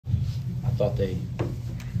thought they,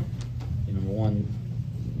 number one,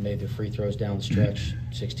 made their free throws down the stretch,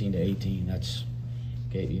 16-18. That's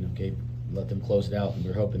let them close it out, and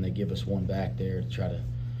we're hoping they give us one back there to try to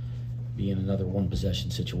be in another one-possession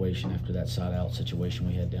situation after that side-out situation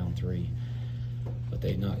we had down 3. But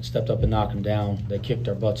they stepped up and knocked them down. They kicked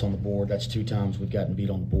our butts on the board. That's 2 times we've gotten beat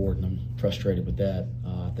on the board, and I'm frustrated with that.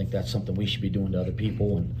 I think that's something we should be doing to other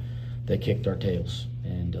people, and they kicked our tails,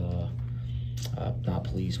 and I'm not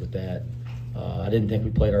pleased with that. I didn't think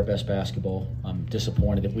we played our best basketball. I'm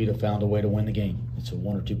disappointed. If we'd have found a way to win the game, it's a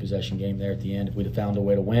 1 or 2 possession game there at the end. If we'd have found a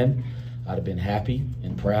way to win, I'd have been happy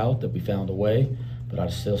and proud that we found a way, but I'd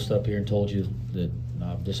have still stood up here and told you that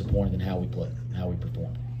I'm disappointed in how we played, how we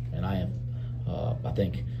performed, and I am. I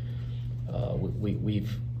think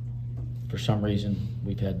we've, for some reason,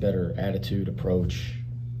 we've had better attitude, approach,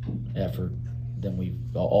 effort than we've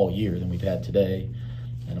all year than we've had today,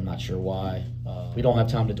 and I'm not sure why. We don't have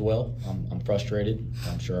time to dwell. I'm frustrated.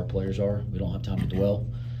 I'm sure our players are. We don't have time to dwell.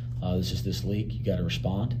 This is this league. You got to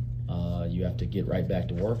respond. You have to get right back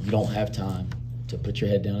to work. You don't have time to put your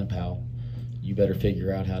head down and pout. You better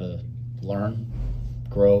figure out how to learn,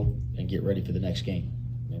 grow, and get ready for the next game.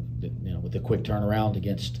 With a quick turnaround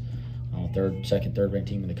against second, third ranked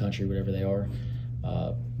team in the country, whatever they are,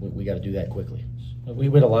 we got to do that quickly. We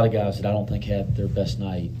had a lot of guys that I don't think had their best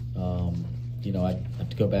night. I have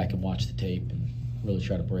to go back and watch the tape and really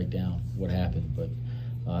try to break down what happened. But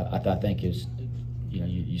I think is,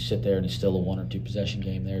 you sit there and it's still a 1 or 2 possession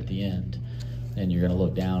game there at the end, and you're going to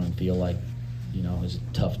look down and feel like, it was a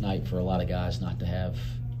tough night for a lot of guys not to have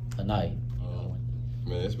a night.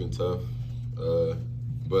 Man, it's been tough.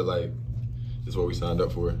 But it's what we signed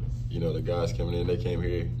up for. The guys coming in, they came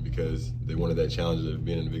here because they wanted that challenge of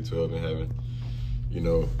being in the Big 12 and having,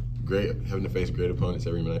 having to face great opponents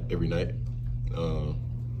every night.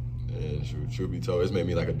 And truth be told, it's made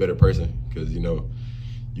me a better person because,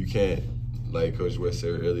 you can't, like Coach West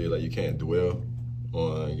said earlier, you can't dwell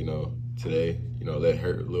on, today, let it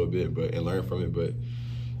hurt a little bit, and learn from it. But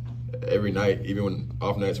every night, even when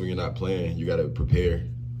off nights when you're not playing, you got to prepare.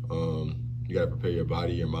 You got to prepare your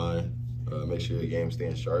body, your mind, make sure your game's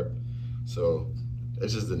staying sharp. So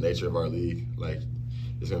it's just the nature of our league.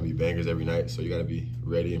 It's going to be bangers every night, so you got to be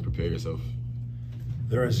ready and prepare yourself.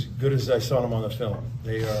 They're as good as I saw them on the film.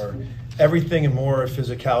 They are everything and more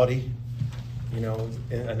physicality.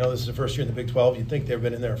 And I know this is the first year in the Big 12. You'd think they've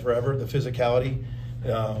been in there forever, the physicality.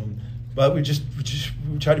 But we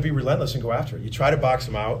try to be relentless and go after it. You try to box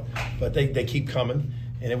them out, but they keep coming.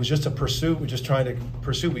 And it was just a pursuit. We're just trying to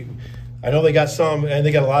pursue. I know they got some, and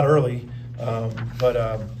they got a lot early.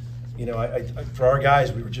 For our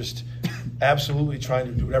guys, we were just absolutely trying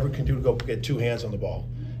to do whatever we can do to go get 2 hands on the ball.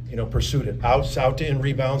 Pursued it. Out to in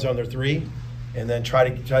rebounds on their 3, and then try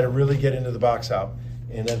to really get into the box out,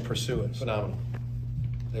 and then pursue it. Phenomenal.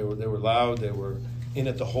 They were loud. They were in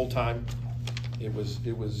it the whole time. They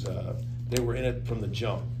were in it from the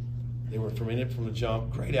jump. They were in it from the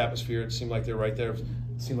jump. Great atmosphere. It seemed like they were right there. It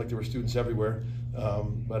seemed like there were students everywhere.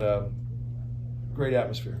 Great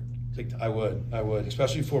atmosphere. I would,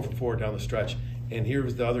 especially 4 for 4 down the stretch. And here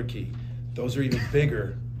was the other key. Those are even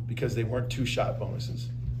bigger because they weren't 2-shot bonuses.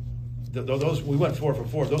 Those we went 4 for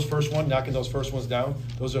 4. Those first one, knocking those first ones down,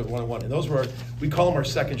 those are 1-on-1. And those were, we call them our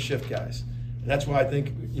second shift guys. And that's why I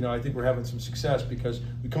think we're having some success because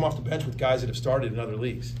we come off the bench with guys that have started in other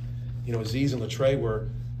leagues. Aziz and Latre were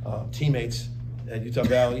teammates at Utah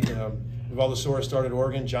Valley. Valdesaurus started at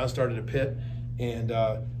Oregon, John started at Pitt, and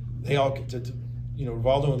they all,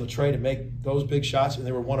 Rivaldo and Latre to make those big shots, and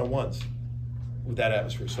they were 1-on-1s with that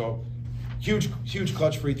atmosphere. So huge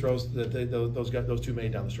clutch free throws that those 2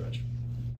 made down the stretch.